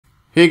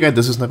Hey guys,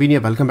 this is Naveen here.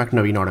 Welcome back to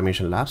Naveen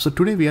Automation Labs. So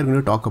today we are going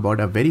to talk about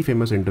a very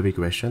famous interview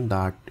question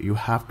that you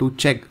have to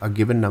check a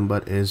given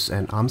number is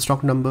an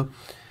Armstrong number.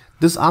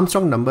 This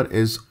Armstrong number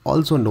is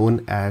also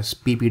known as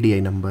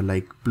PPDI number,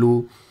 like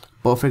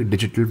Pluperfect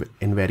digital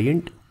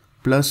invariant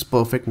plus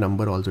perfect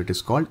number also it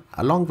is called.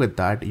 Along with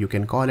that, you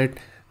can call it,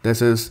 this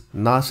is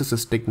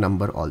narcissistic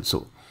number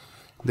also.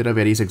 There are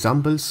various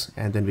examples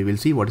and then we will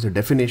see what is the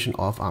definition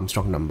of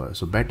Armstrong number.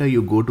 So better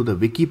you go to the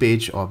wiki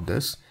page of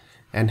this,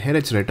 and here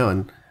it's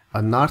written, a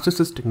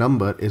narcissistic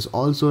number is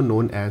also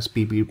known as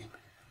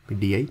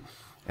PPDI,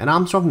 an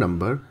Armstrong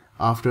number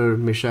after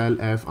Michael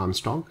F.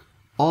 Armstrong,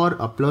 or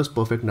a plus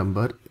perfect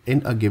number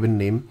in a given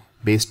name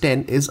base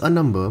 10 is a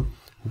number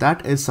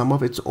that is sum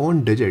of its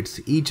own digits,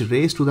 each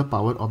raised to the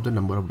power of the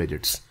number of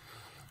digits.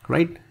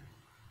 Right?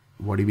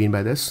 What do you mean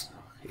by this?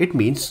 It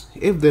means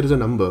if there is a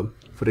number,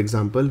 for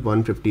example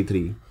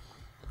 153,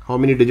 how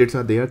many digits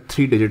are there?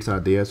 3 digits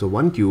are there. So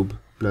 1 cube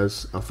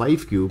plus a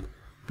 5 cube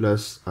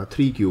plus a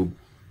 3 cube,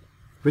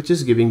 which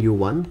is giving you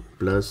 1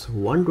 plus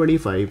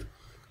 125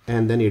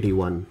 and then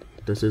 81.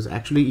 This is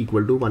actually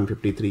equal to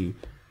 153.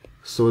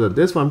 So that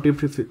this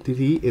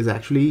 153 is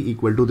actually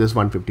equal to this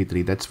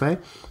 153. That's why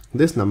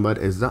this number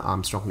is the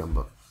Armstrong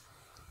number,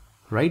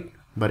 right?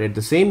 But at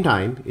the same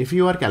time, if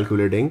you are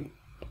calculating,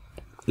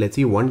 let's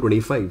see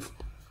 125,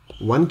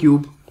 1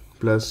 cube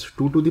plus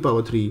 2 to the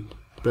power 3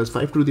 plus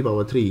 5 to the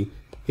power 3,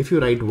 if you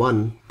write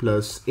 1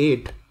 plus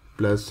 8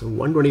 plus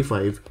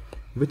 125,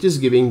 which is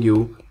giving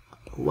you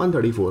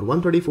 134.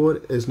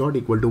 134 is not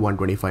equal to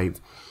 125.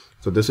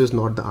 So this is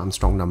not the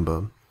Armstrong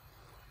number.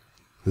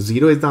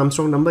 0 is the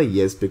Armstrong number?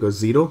 Yes, because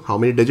 0, how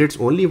many digits?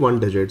 Only one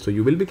digit. So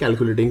you will be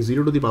calculating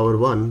 0 to the power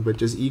 1,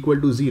 which is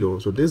equal to 0.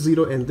 So this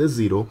 0 and this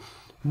 0,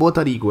 both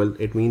are equal.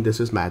 It means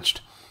this is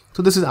matched.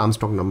 So this is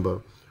Armstrong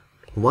number.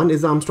 1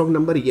 is the Armstrong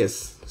number?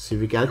 Yes. So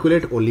if we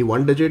calculate only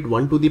one digit,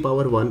 1 to the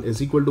power 1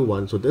 is equal to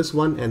 1. So this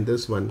one and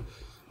this one,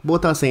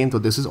 both are same. So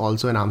this is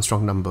also an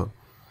Armstrong number,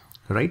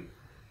 right?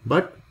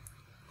 But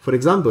for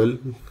example,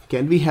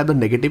 can we have the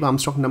negative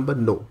Armstrong number?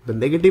 No, the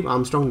negative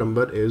Armstrong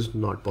number is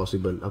not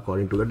possible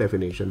according to the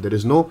definition. There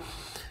is no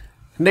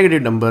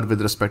negative number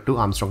with respect to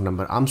Armstrong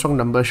number. Armstrong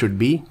number should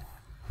be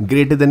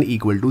greater than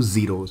equal to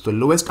 0. So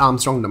lowest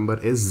Armstrong number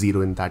is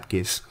 0 in that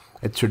case.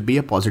 It should be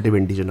a positive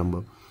integer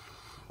number.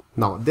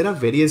 Now there are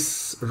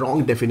various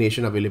wrong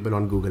definition available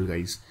on Google,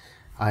 guys.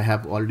 I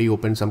have already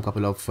opened some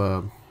couple of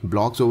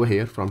blogs over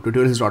here from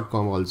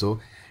tutorials.com also.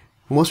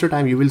 Most of the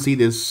time you will see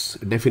this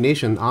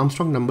definition.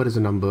 Armstrong number is a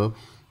number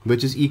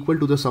which is equal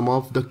to the sum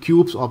of the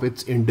cubes of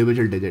its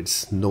individual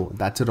digits. No,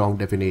 that's a wrong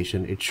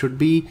definition. It should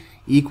be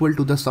equal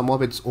to the sum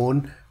of its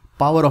own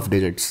power of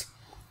digits,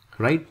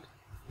 right?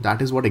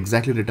 That is what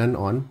exactly written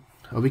on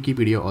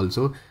Wikipedia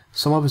also.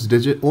 Sum of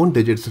its own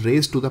digits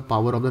raised to the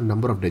power of the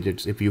number of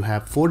digits. If you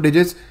have 4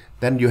 digits,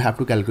 then you have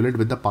to calculate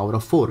with the power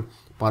of 4,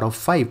 power of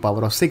 5,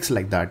 power of 6,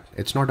 like that.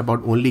 It's not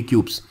about only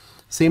cubes.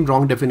 Same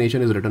wrong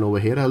definition is written over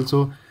here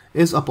also.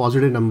 Is a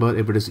positive number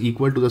if it is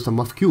equal to the sum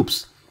of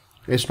cubes.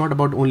 It's not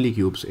about only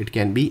cubes. It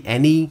can be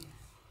any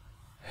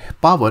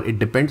power. It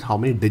depends how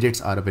many digits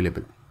are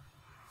available.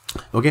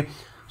 Okay.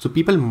 So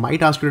people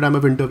might ask at the time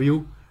of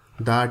interview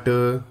that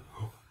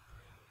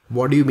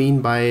what do you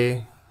mean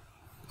by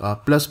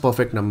plus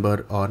perfect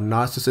number or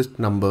narcissistic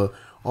number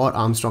or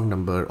Armstrong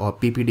number or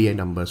PPDI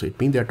number? So it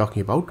means they're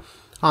talking about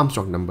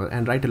Armstrong number,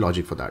 and write a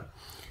logic for that.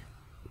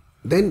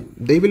 Then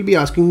they will be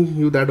asking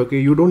you that, okay,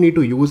 you don't need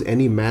to use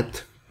any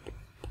math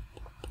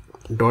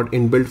dot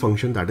inbuilt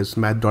function, that is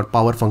math dot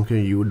power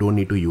function. You don't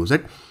need to use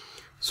it.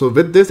 So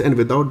with this and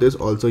without this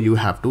also, you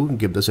have to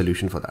give the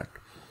solution for that,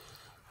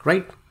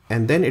 right?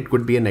 And then it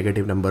could be a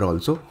negative number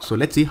also. So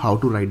let's see how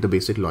to write the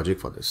basic logic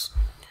for this.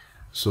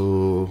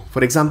 So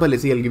for example,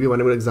 let's see, I'll give you one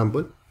more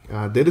example.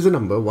 There is a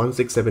number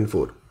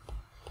 1674.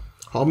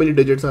 How many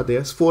digits are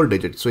there? 4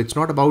 digits. So it's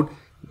not about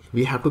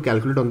we have to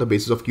calculate on the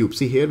basis of cubes.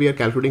 See, here we are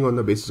calculating on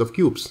the basis of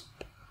cubes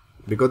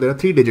because there are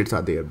 3 digits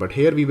are there, but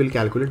here we will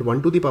calculate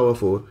 1 to the power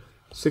 4,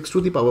 6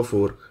 to the power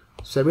 4,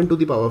 7 to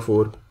the power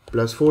 4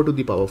 plus 4 to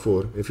the power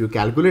 4. If you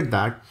calculate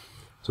that,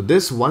 so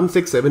this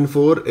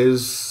 1674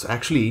 is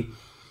actually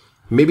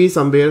maybe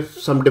somewhere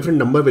some different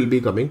number will be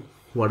coming,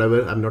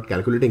 whatever, I'm not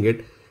calculating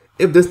it.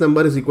 If this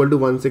number is equal to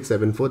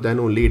 1674, then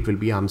only it will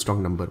be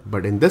Armstrong number.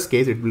 But in this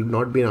case, it will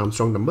not be an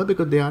Armstrong number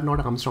because they are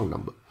not Armstrong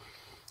number,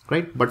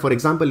 right? But for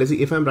example, let's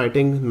see, if I'm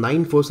writing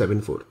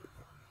 9474,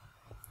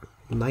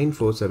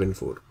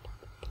 9474,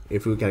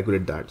 if you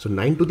calculate that, so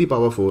 9 to the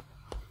power 4,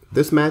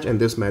 this match and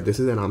this match,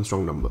 this is an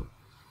Armstrong number,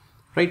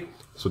 right?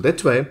 So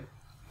that's why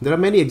there are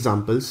many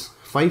examples,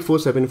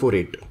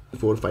 54748,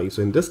 45.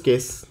 So in this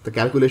case, the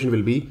calculation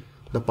will be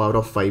the power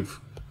of 5,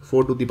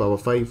 4 to the power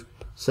 5,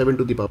 7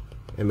 to the power,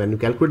 and when you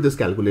calculate this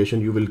calculation,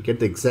 you will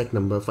get the exact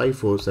number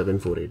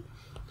 54748.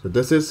 So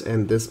this is,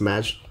 and this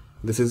match,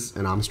 this is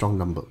an Armstrong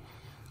number.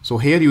 So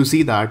here you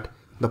see that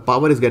the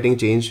power is getting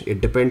changed.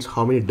 It depends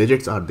how many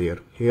digits are there.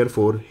 Here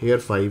 4, here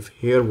 5,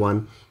 here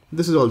 1,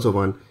 this is also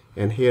 1,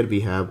 and here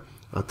we have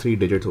 3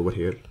 digits over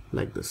here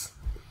like this.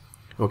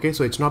 Okay,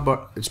 so it's not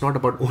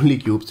about only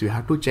cubes. You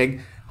have to check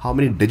how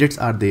many digits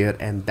are there,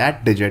 and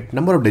that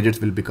number of digits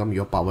will become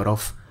your power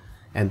of,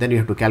 and then you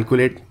have to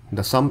calculate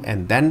the sum,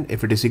 and then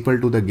if it is equal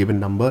to the given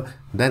number,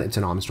 then it's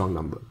an Armstrong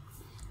number.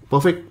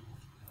 Perfect.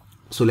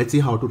 So let's see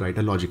how to write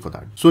a logic for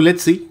that. So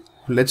let's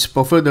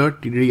prefer the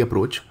TDD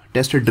approach,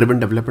 test driven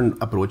development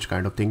approach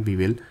kind of thing.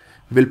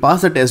 We'll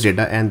pass the test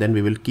data, and then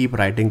we will keep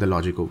writing the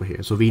logic over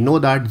here. So we know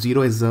that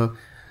 0 is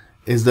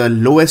the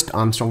lowest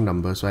Armstrong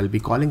number. So I'll be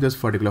calling this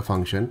particular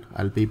function.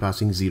 I'll be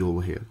passing 0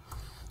 over here.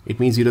 It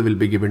means 0 will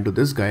be given to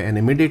this guy, and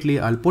immediately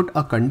I'll put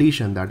a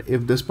condition that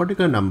if this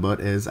particular number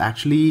is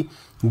actually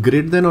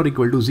greater than or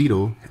equal to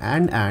 0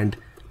 and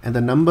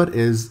the number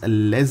is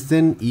less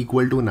than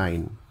equal to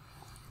 9,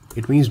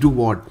 it means do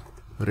what?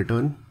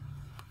 Return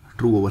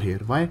true over here.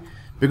 Why?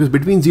 Because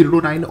between 0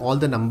 to 9 all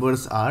the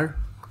numbers are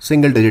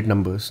single digit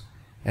numbers,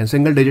 and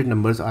single digit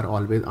numbers are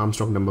always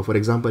Armstrong number. For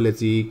example, let's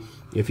see,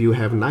 if you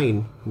have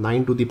 9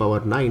 to the power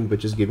 9,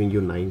 which is giving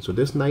you 9, so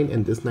this 9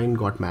 and this 9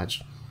 got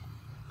matched.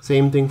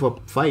 Same thing for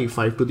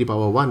 5 to the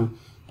power 1,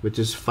 which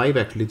is 5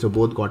 actually, so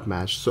both got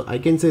matched. So I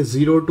can say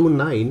 0 to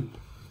 9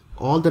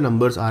 all the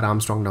numbers are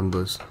Armstrong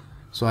numbers.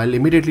 So I'll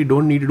immediately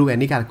don't need to do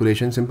any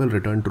calculation, simple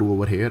return true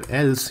over here,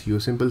 else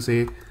you simple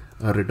say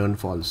return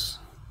false.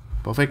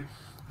 Perfect.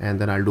 And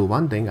then I'll do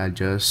one thing, I'll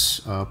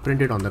just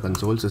print it on the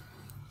console.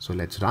 So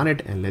let's run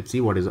it and let's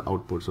see what is the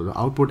output. So the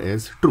output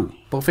is true.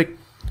 Perfect.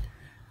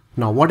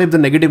 Now what if the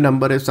negative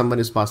number if someone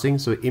is passing?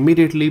 So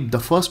immediately the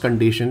first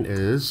condition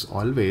is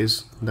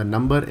always the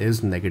number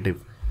is negative.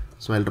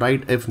 So I'll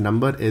write if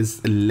number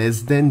is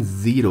less than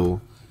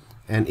 0,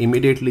 and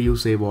immediately you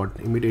say what?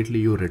 Immediately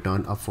you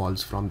return a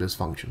false from this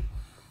function,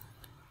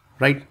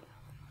 right?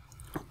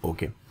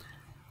 Okay.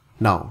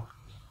 Now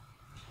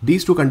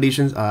these two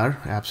conditions are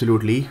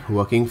absolutely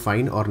working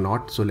fine or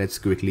not. So let's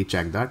quickly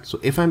check that. So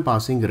if I'm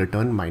passing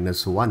return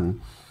 -1,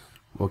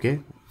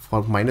 okay,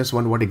 for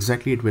 -1 what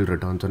exactly it will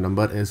return? So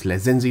number is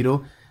less than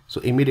 0,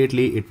 so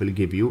immediately it will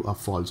give you a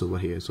false over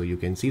here. So you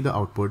can see the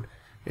output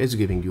is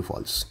giving you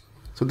false.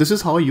 So this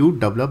is how you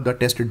develop the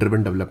test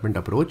driven development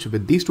approach.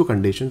 With these two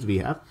conditions we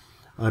have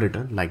a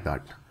return like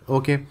that.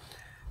 Okay,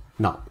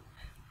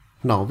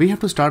 now we have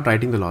to start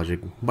writing the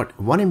logic, but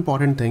one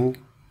important thing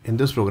in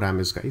this program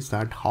is, guys,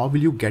 that how will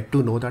you get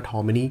to know that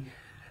how many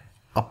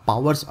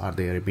powers are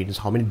there? It means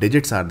how many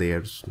digits are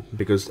there,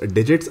 because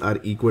digits are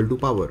equal to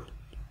power,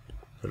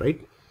 right?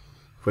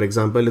 For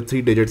example, if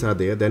 3 digits are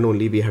there, then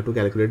only we have to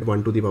calculate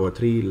 1 to the power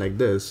 3 like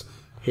this.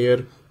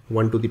 Here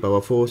 1 to the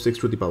power 4, 6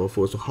 to the power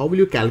 4. So how will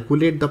you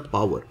calculate the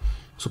power?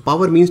 So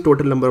power means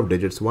total number of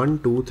digits, 1,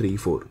 2, 3,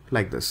 4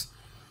 like this.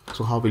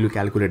 So how will you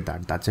calculate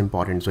that? That's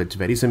important. So it's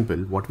very simple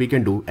what we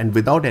can do, and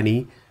without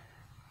any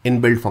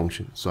inbuilt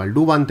function. So I'll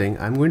do one thing,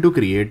 I'm going to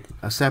create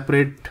a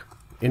separate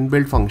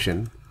inbuilt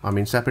function,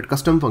 separate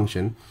custom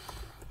function.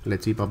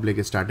 Let's see, public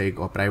is static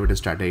or private is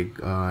static,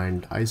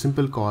 and I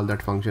simply call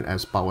that function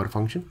as power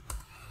function.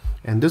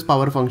 And this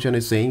power function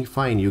is saying,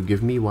 fine, you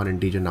give me one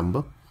integer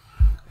number,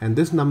 and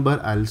this number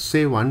I'll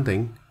say one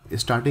thing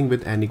is starting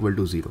with n equal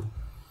to 0.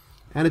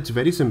 And it's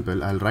very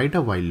simple, I'll write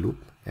a while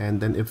loop,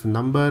 and then if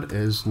number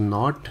is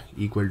not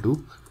equal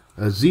to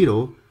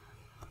 0,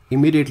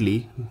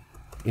 immediately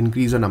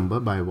increase a number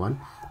by 1,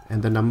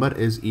 and the number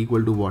is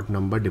equal to what?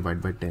 Number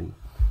divided by 10.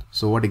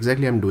 So what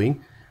exactly I'm doing,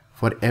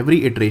 for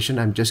every iteration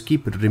I'm just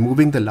keep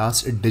removing the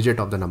last digit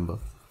of the number,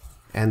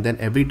 and then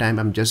every time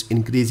I'm just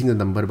increasing the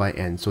number by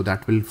n. So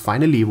that will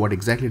finally, what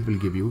exactly it will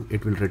give you,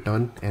 it will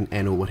return an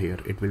n over here.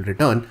 It will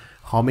return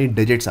how many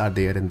digits are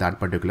there in that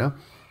particular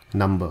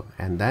number,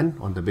 and then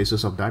on the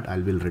basis of that I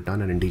will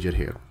return an integer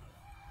here.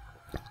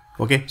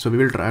 Okay, so we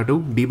will try to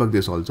debug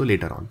this also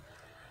later on.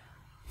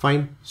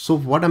 Fine. So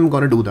what I'm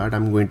going to do that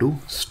I'm going to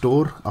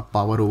store a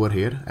power over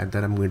here, and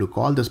then I'm going to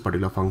call this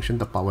particular function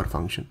the power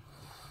function,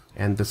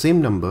 and the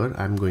same number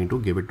I'm going to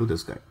give it to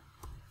this guy.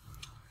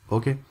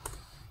 Okay,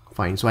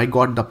 fine. So I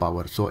got the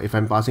power. So if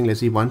I'm passing, let's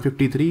see,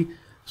 153,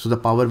 so the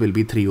power will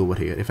be 3 over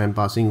here. If I'm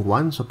passing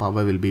 1, so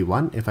power will be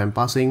 1. If I'm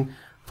passing,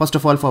 first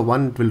of all, for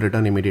 1 it will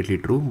return immediately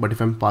true, but if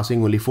I'm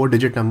passing only 4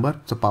 digit number,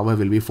 so power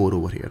will be 4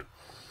 over here.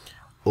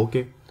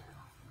 Okay,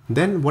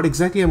 then what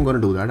exactly I'm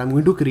going to do that I'm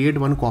going to create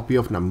one copy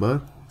of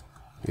number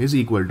is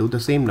equal to the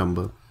same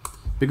number,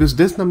 because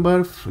this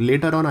number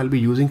later on I'll be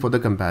using for the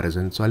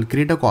comparison. So I'll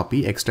create a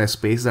copy, extra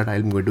space that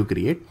I'm going to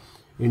create,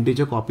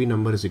 integer copy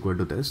number is equal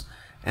to this,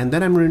 and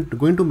then I'm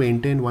going to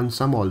maintain one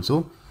sum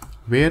also,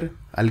 where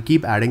I'll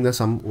keep adding the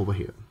sum over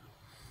here.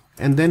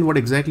 And then what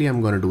exactly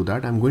I'm going to do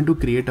that I'm going to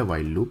create a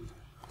while loop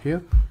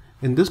here.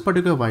 In this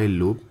particular while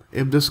loop,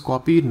 if this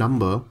copy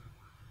number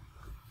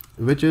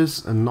which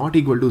is not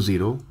equal to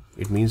 0,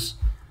 it means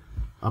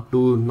up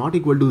to not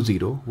equal to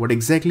 0, what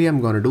exactly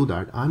I'm going to do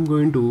that I'm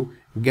going to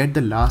get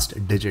the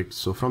last digit.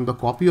 So from the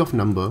copy of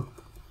number,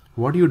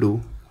 what you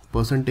do,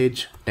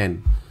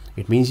 %10,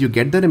 it means you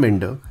get the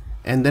remainder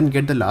and then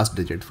get the last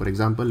digit. For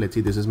example, let's see,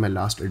 this is my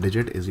last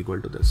digit is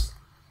equal to this,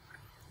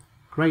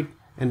 right?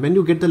 And when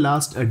you get the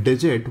last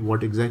digit,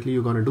 what exactly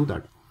you're going to do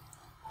that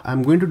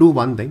I'm going to do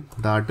one thing,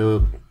 that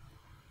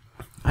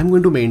I'm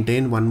going to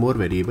maintain one more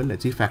variable.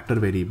 Let's see, factor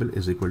variable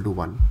is equal to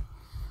 1.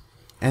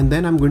 and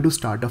then I'm going to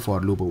start a for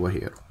loop over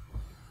here.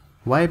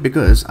 Why?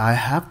 Because I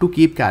have to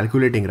keep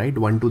calculating, right?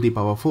 1 to the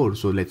power 4.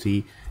 So let's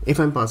see if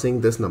I'm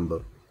passing this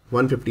number,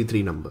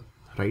 153 number,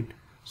 right?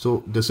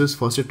 So this is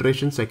first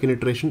iteration, second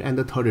iteration, and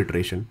the third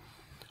iteration.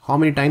 How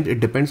many times? It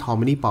depends how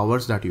many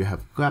powers that you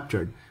have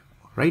captured,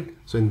 right?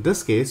 So in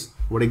this case,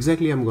 what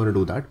exactly I'm going to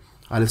do that?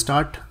 I'll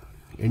start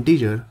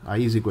integer I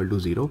is equal to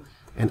 0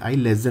 and I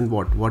less than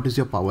what? What is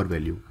your power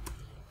value?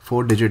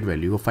 4-digit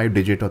value or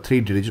 5-digit or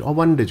 3-digit or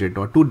 1-digit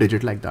or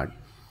 2-digit like that.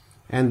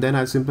 And then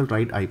I'll simply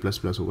write I++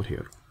 over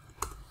here.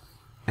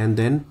 And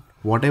then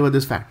whatever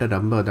this factor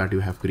number that you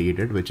have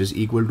created, which is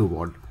equal to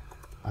what?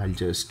 I'll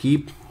just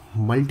keep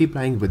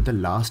multiplying with the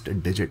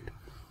last digit,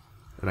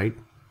 right?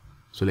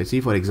 So let's see,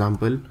 for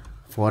example,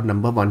 for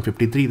number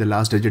 153, the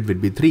last digit will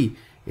be 3.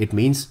 It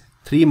means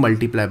 3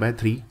 multiplied by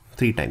 3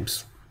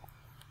 times.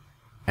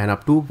 And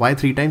up to, why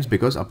 3 times?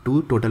 Because up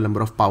to total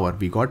number of power,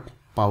 we got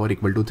power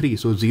equal to 3.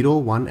 So 0,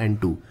 1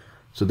 and 2.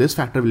 So this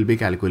factor will be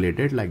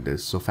calculated like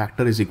this. So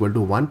factor is equal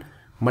to 1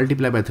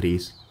 multiplied by 3.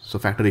 So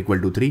factor equal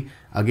to 3.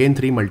 Again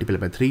 3 multiplied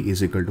by 3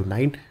 is equal to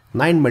 9.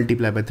 9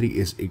 multiplied by 3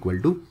 is equal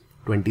to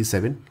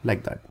 27,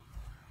 like that.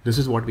 This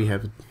is what we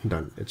have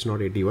done. It's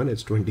not 81,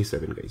 it's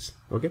 27, guys.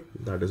 Okay,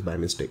 that is by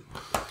mistake.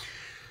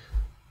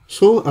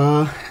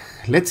 So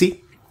let's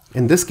see,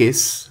 in this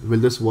case, will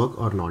this work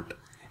or not?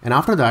 And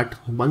after that,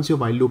 once your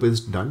while loop is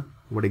done,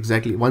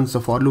 once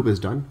the for loop is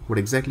done, what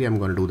exactly I'm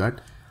going to do that?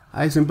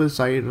 I simply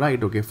say,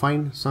 right, okay,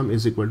 fine, sum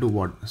is equal to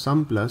what?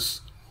 Sum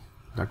plus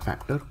that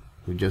factor.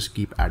 You just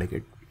keep adding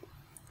it.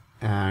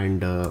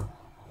 And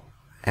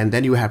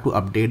then you have to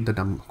update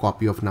the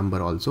copy of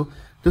number also.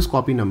 This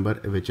copy number,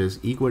 which is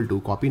equal to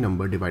copy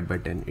number divided by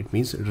 10. It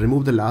means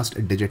remove the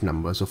last digit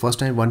number. So first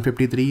time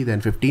 153,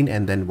 then 15,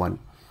 and then 1.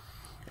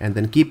 And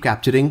then keep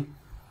capturing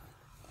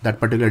that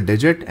particular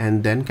digit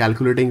and then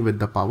calculating with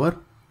the power,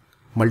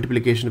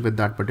 multiplication with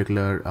that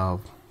particular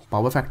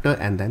power factor,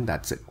 and then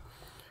that's it.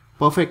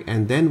 Perfect.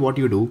 And then what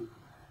you do,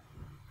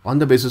 on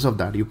the basis of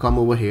that, you come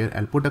over here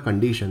and put a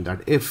condition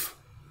that if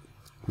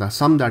the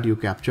sum that you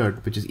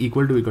captured, which is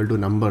equal to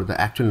number,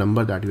 the actual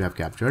number that you have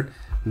captured,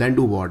 then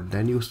do what?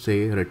 Then you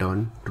say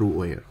return true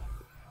over here.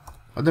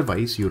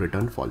 Otherwise you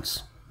return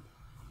false.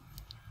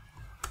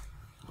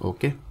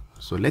 Okay,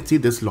 so let's see,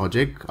 this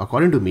logic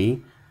according to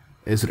me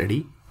is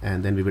ready,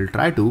 and then we will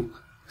try to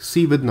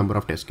see with number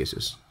of test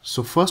cases.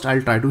 So first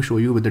I'll try to show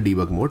you with the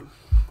debug mode,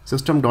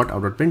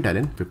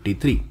 system.out.println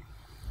 53.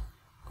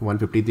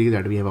 153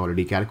 that we have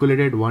already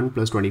calculated. 1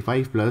 plus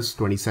 25 plus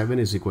 27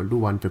 is equal to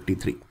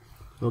 153.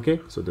 Okay,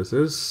 so this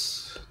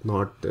is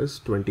not this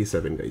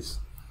 27, guys.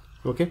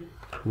 Okay,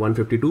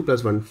 152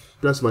 plus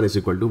 1 is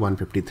equal to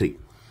 153.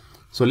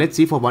 So let's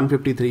see for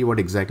 153 what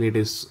exactly it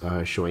is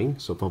showing.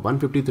 So for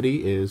 153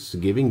 is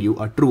giving you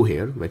a true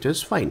here, which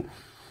is fine.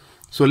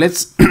 So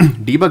let's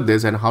debug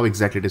this and how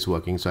exactly it is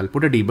working. So I'll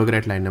put a debugger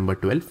at line number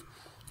 12,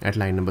 at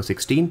line number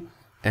 16,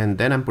 and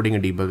then I'm putting a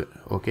debug,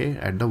 okay,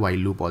 at the while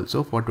loop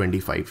also for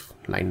 25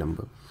 line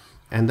number.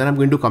 And then I'm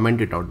going to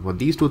comment it out. For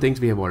these two things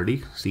we have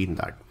already seen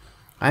that.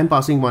 I'm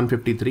passing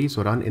 153,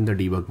 so run in the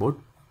debug mode.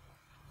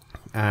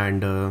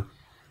 And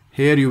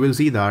here you will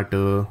see that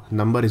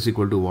number is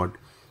equal to what?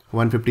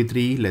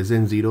 153 less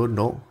than 0,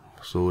 no.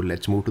 So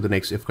let's move to the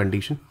next if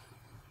condition.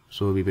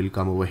 So we will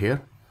come over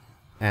here.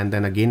 And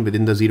then again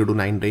within the 0 to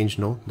 9 range,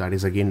 no, that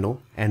is again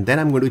no. And then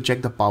I'm going to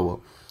check the power.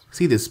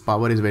 See, this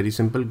power is very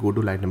simple. Go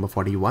to line number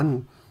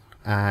 41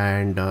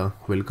 and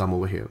we'll come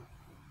over here,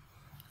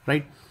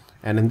 right?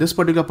 And in this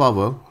particular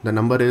power, the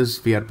number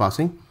is, we are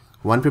passing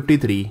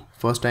 153,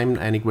 first time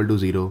n equal to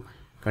 0,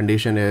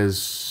 condition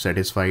is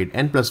satisfied,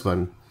 n plus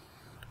 1.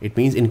 It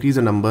means increase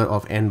the number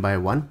of n by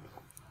 1.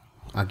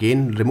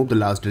 Again, remove the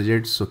last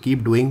digits. So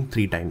keep doing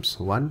 3 times,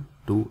 1,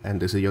 2,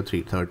 and this is your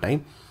third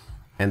time.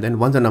 And then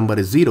once the number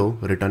is 0,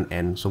 return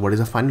n. So what is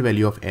the final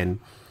value of n?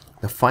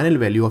 The final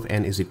value of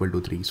n is equal to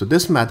 3. So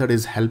this method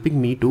is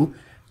helping me to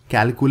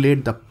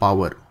calculate the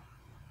power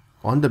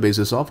on the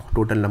basis of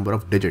total number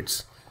of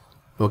digits.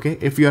 Okay,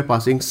 if you are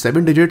passing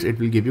 7 digits, it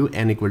will give you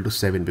n equal to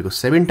 7 because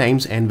 7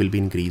 times n will be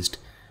increased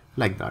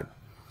like that.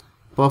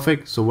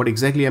 Perfect. So what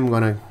exactly I'm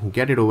gonna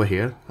get it over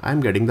here? I'm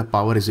getting the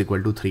power is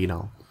equal to 3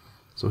 now.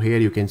 So here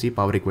you can see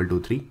power equal to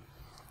 3.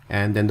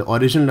 And then the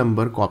original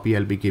number copy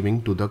I'll be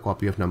giving to the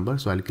copy of number.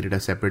 So I'll create a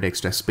separate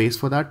extra space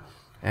for that.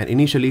 And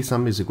initially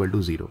sum is equal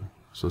to 0.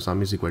 So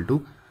sum is equal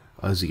to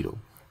 0.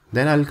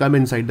 Then I'll come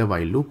inside the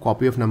while loop.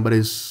 Copy of number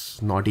is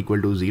not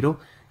equal to 0.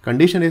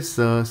 Condition is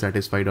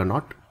satisfied or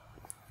not.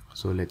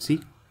 So let's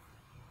see.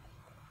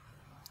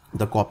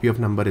 The copy of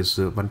number is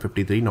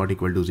 153 not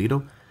equal to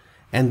 0.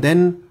 And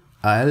then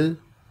I'll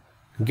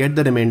get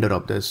the remainder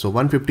of this. So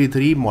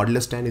 153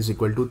 modulus 10 is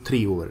equal to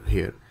 3 over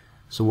here.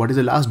 So what is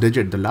the last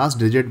digit? The last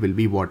digit will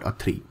be what? A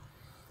 3.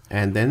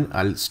 And then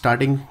I'll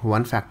starting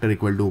 1 factor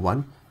equal to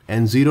 1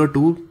 and 0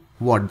 to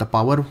what? The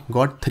power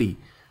got 3.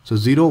 So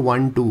 0,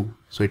 1, 2.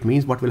 So it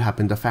means what will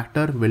happen? The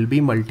factor will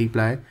be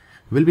multiplied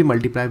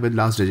with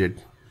last digit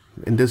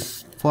in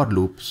this for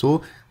loop.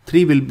 So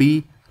 3 will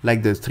be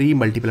like this, 3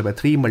 multiplied by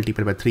 3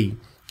 multiplied by 3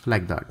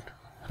 like that,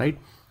 right?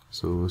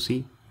 So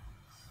see,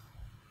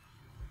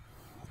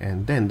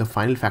 and then the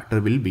final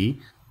factor will be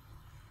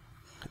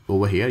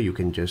over here. You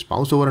can just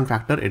mouse over on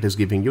factor, it is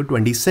giving you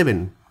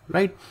 27,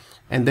 right?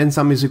 And then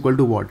sum is equal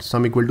to what?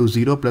 Sum equal to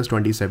 0 plus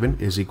 27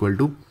 is equal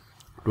to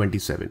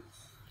 27.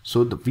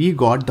 So we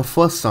got the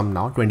first sum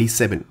now,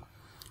 27.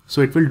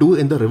 So it will do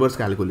in the reverse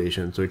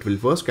calculation. So it will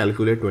first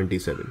calculate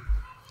 27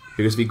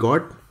 because we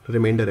got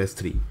remainder as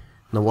 3.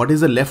 Now what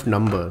is the left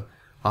number?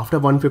 After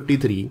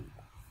 153,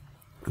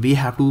 we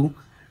have to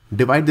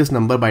divide this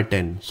number by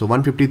 10. So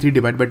 153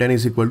 divided by 10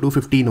 is equal to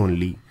 15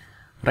 only,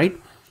 right?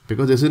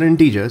 Because this is an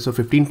integer, so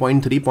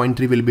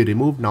 15.3 will be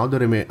removed. Now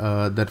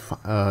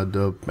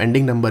the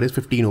ending number is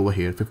 15 over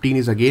here. 15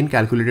 is again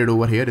calculated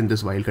over here in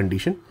this while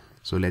condition.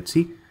 So let's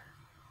see.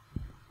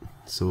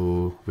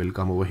 So we'll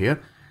come over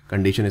here.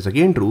 Condition is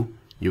again true.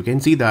 You can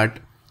see that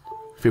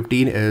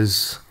 15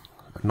 is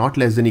not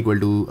less than equal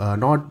to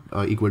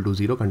equal to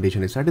 0.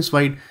 Condition is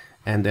satisfied,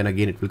 and then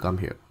again it will come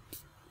here.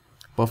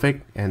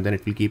 Perfect, and then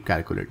it will keep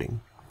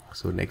calculating.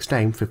 So next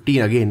time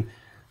 15 again.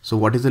 So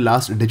what is the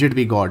last digit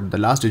we got? The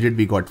last digit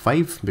we got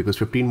 5, because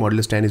 15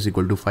 modulus 10 is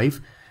equal to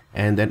 5.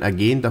 And then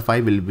again the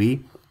 5 will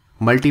be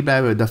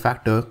multiplied with the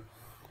factor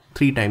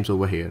 3 times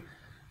over here.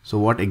 So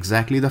what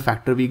exactly the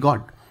factor we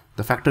got?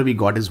 The factor we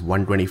got is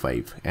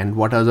 125. And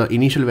what are the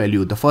initial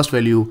value? The first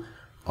value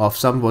of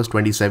sum was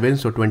 27.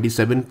 So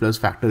 27 plus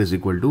factor is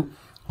equal to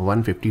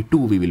 152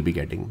 we will be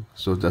getting.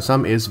 So the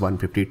sum is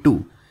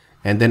 152.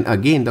 And then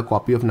again the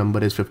copy of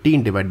number is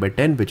 15 divided by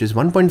 10, which is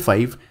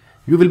 1.5.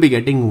 You will be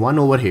getting 1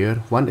 over here.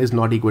 1 is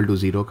not equal to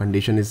 0.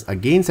 Condition is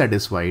again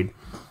satisfied.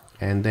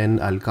 And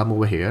then I'll come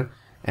over here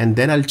and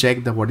then I'll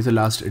check what is the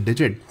last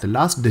digit. The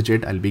last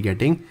digit I'll be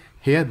getting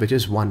here, which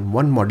is 1.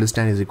 1 modulus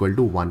 10 is equal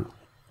to 1.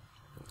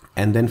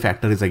 And then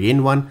factor is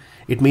again 1.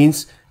 It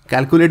means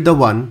calculate the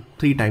 1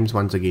 3 times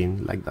once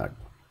again, like that.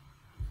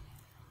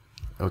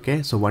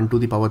 Okay, so 1 to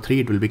the power 3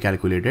 it will be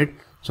calculated.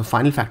 So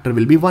final factor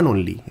will be 1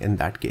 only in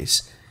that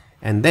case.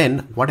 And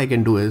then what I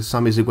can do is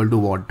sum is equal to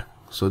what?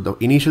 So the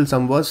initial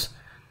sum was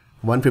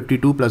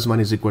 152 plus 1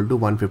 is equal to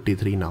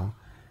 153 now.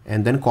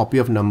 And then copy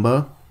of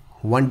number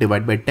 1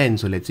 divided by 10.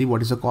 So let's see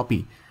what is the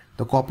copy.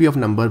 The copy of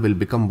number will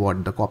become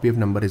what? The copy of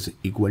number is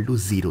equal to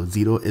 0.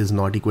 0 is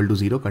not equal to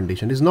 0.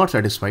 Condition is not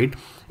satisfied.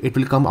 It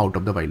will come out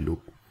of the while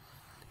loop.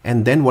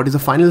 And then what is the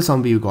final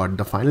sum we got?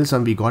 The final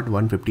sum we got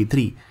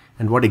 153.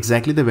 And what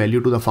exactly the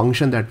value to the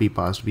function that we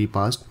passed? We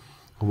passed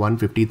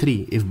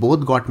 153. If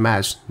both got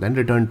matched, then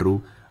return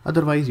true.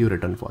 Otherwise you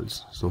return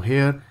false. So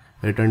here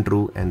return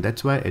true, and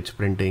that's why it's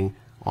printing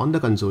on the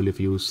console. If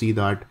you see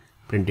that,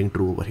 printing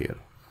true over here.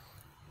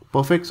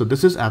 Perfect. So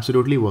this is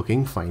absolutely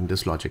working fine,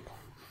 this logic.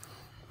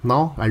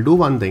 Now I'll do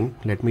one thing.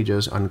 Let me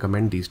just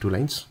uncomment these 2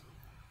 lines.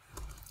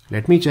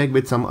 Let me check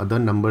with some other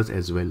numbers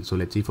as well. So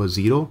let's see, for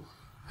 0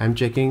 I'm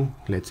checking.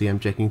 Let's see, I'm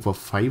checking for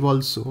 5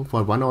 also,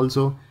 for 1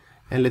 also,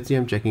 and let's see,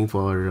 I'm checking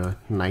for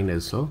 9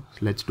 also.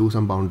 Let's do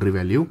some boundary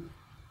value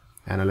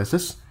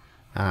analysis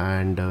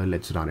and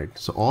let's run it.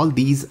 So all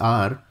these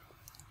are,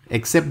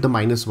 except the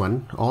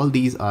 -1, all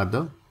these are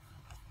the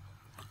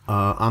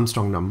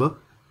Armstrong number.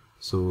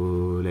 So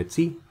let's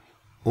see,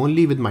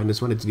 only with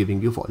 -1 it's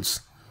giving you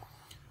false.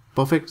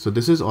 Perfect. So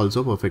this is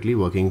also perfectly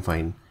working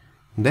fine.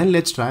 Then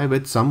let's try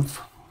with some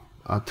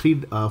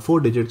 4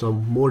 digits or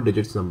more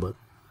digits number.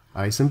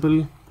 I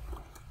simply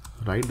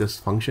write this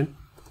function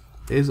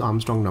is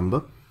Armstrong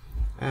number,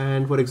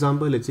 and for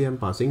example, let's say I'm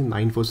passing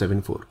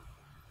 9474.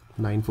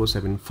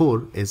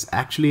 9474 is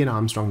actually an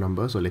Armstrong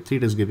number. So let's see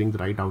it is giving the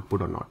right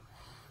output or not.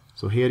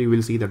 So here you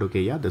will see that,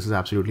 okay, yeah, this is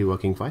absolutely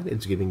working fine.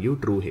 It's giving you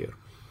true here.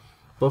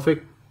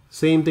 Perfect.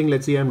 Same thing.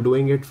 Let's see, I'm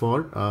doing it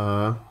for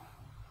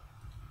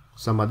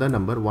some other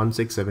number,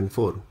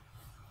 1674.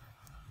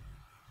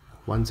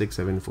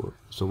 1674.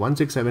 So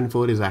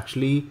 1674 is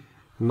actually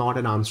not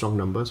an Armstrong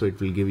number. So it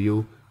will give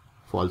you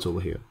false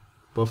over here.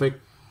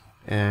 Perfect.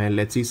 And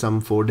let's see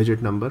some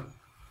 4-digit number.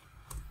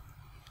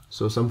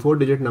 So some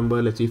 4-digit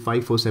number, let's see,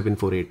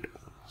 54748.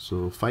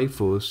 So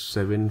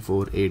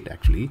 54748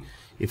 actually.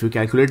 If you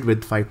calculate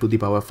with 5 to the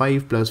power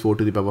 5 plus 4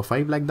 to the power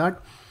 5 like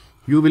that,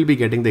 you will be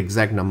getting the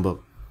exact number.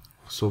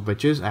 So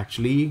which is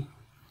actually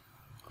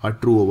a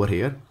true over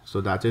here.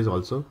 So that is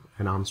also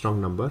an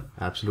Armstrong number,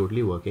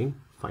 absolutely working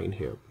fine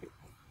here.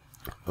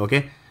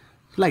 Okay,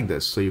 like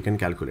this. So you can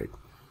calculate.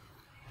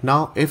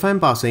 Now if I'm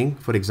passing,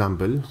 for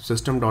example,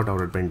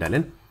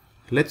 system.out.println,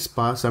 let's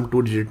pass some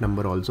 2-digit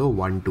number also,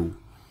 1 2.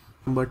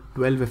 Number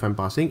 12 if I'm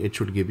passing, it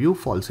should give you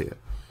false here.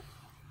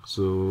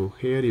 So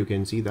here you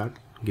can see that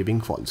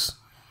giving false,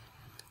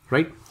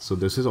 right? So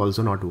this is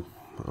also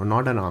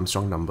not an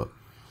Armstrong number.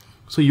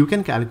 So you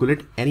can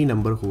calculate any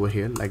number over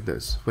here like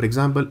this. For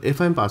example,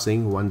 if I'm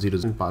passing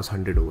 100 and pass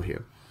 100 over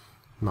here.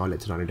 Now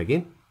let's run it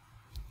again.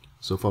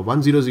 So for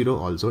 100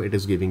 also it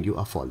is giving you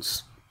a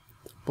false.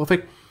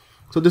 Perfect.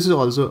 So this is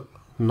also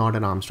not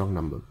an Armstrong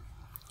number.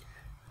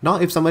 Now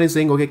if someone is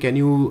saying, okay, can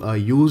you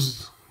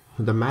use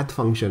the math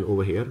function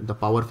over here, the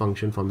power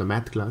function from the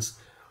math class,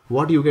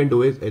 what you can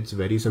do is, it's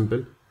very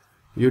simple.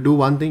 You do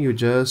one thing, you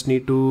just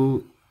need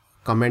to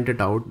comment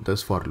it out,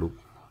 this for loop.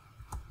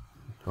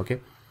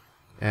 Okay,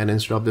 and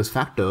instead of this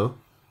factor,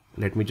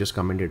 let me just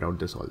comment it out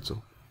this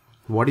also.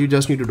 What you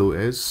just need to do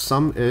is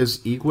sum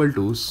is equal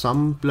to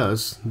sum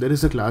plus, there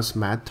is a class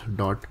math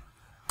dot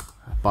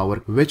power,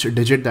 which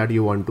digit that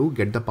you want to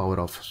get the power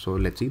of. So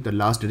let's see the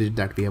last digit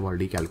that we have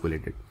already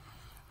calculated,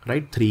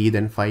 right? 3,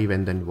 then 5,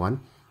 and then 1.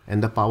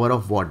 And the power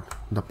of what?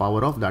 The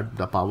power of that,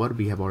 the power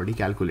we have already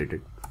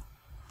calculated,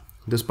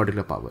 this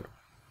particular power.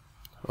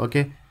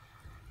 Okay.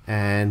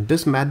 And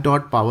this math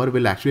dot power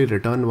will actually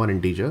return one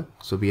integer.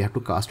 So we have to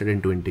cast it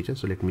into integer.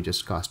 So let me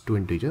just cast to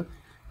integer,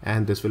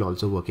 and this will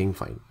also working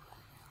fine.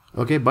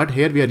 Okay. But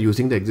here we are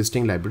using the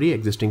existing library,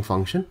 existing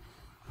function,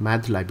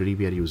 math library,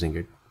 we are using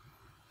it.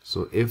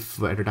 So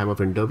if at a time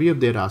of interview, if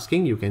they're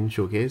asking, you can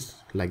showcase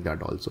like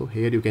that also.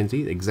 Here you can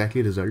see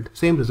exactly result,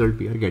 same result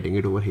we are getting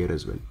it over here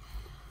as well.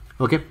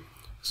 Okay.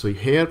 So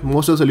here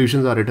most of the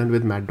solutions are written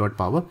with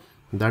math.power.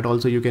 That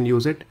also you can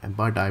use it,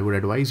 but I would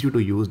advise you to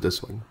use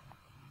this one.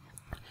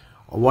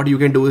 What you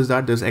can do is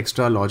that this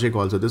extra logic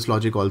also, this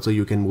logic also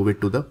you can move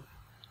it to the,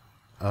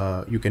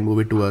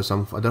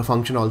 some other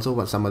function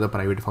also, some other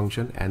private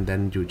function, and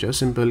then you just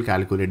simple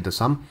calculate the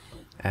sum,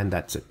 and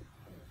that's it.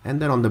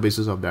 And then on the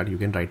basis of that, you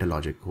can write a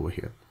logic over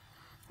here.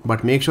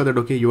 But make sure that,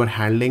 okay, you are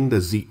handling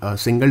the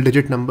single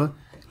digit number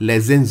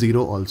less than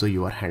 0 also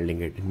you are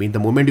handling it. It means the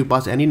moment you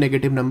pass any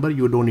negative number,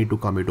 you don't need to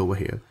commit over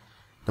here.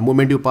 The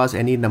moment you pass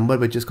any number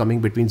which is coming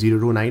between 0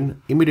 to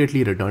 9,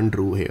 immediately return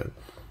true here,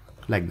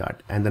 like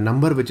that. And the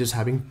number which is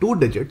having 2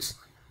 digits,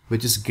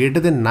 which is greater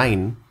than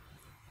 9,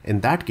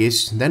 in that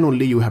case, then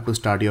only you have to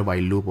start your while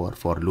loop or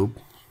for loop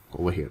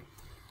over here.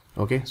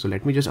 Okay, so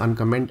let me just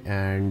uncomment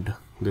and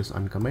this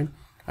uncomment.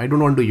 I don't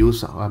want to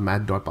use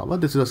math.power.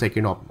 This is a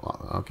second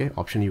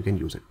option, you can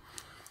use it.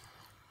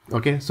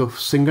 Okay, so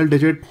single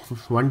digit,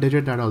 1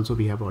 digit, that also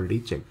we have already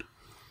checked.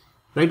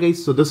 Right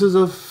guys, so this is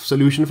a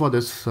solution for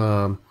this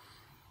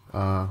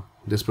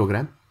this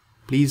program.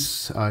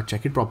 Please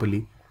check it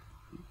properly.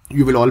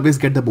 You will always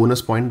get the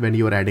bonus point when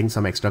you are adding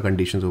some extra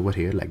conditions over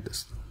here like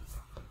this.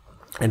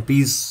 And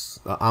please,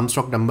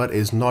 Armstrong number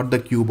is not the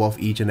cube of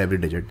each and every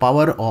digit.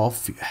 Power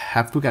of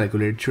have to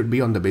calculate should be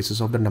on the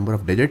basis of the number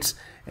of digits,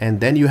 and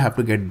then you have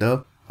to get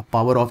the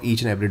power of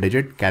each and every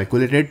digit,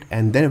 calculate it,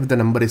 and then if the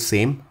number is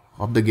same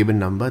of the given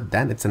number,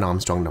 then it's an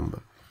Armstrong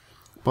number.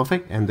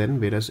 Perfect. And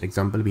then whereas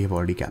example we have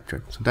already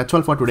captured. So that's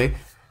all for today.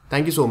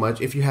 Thank you so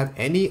much. If you have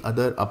any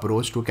other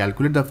approach to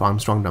calculate the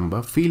Armstrong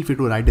number, feel free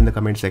to write in the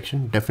comment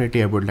section.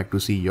 Definitely I would like to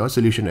see your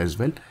solution as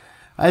well.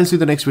 I'll see you in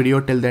the next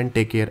video. Till then,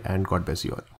 take care and God bless you all.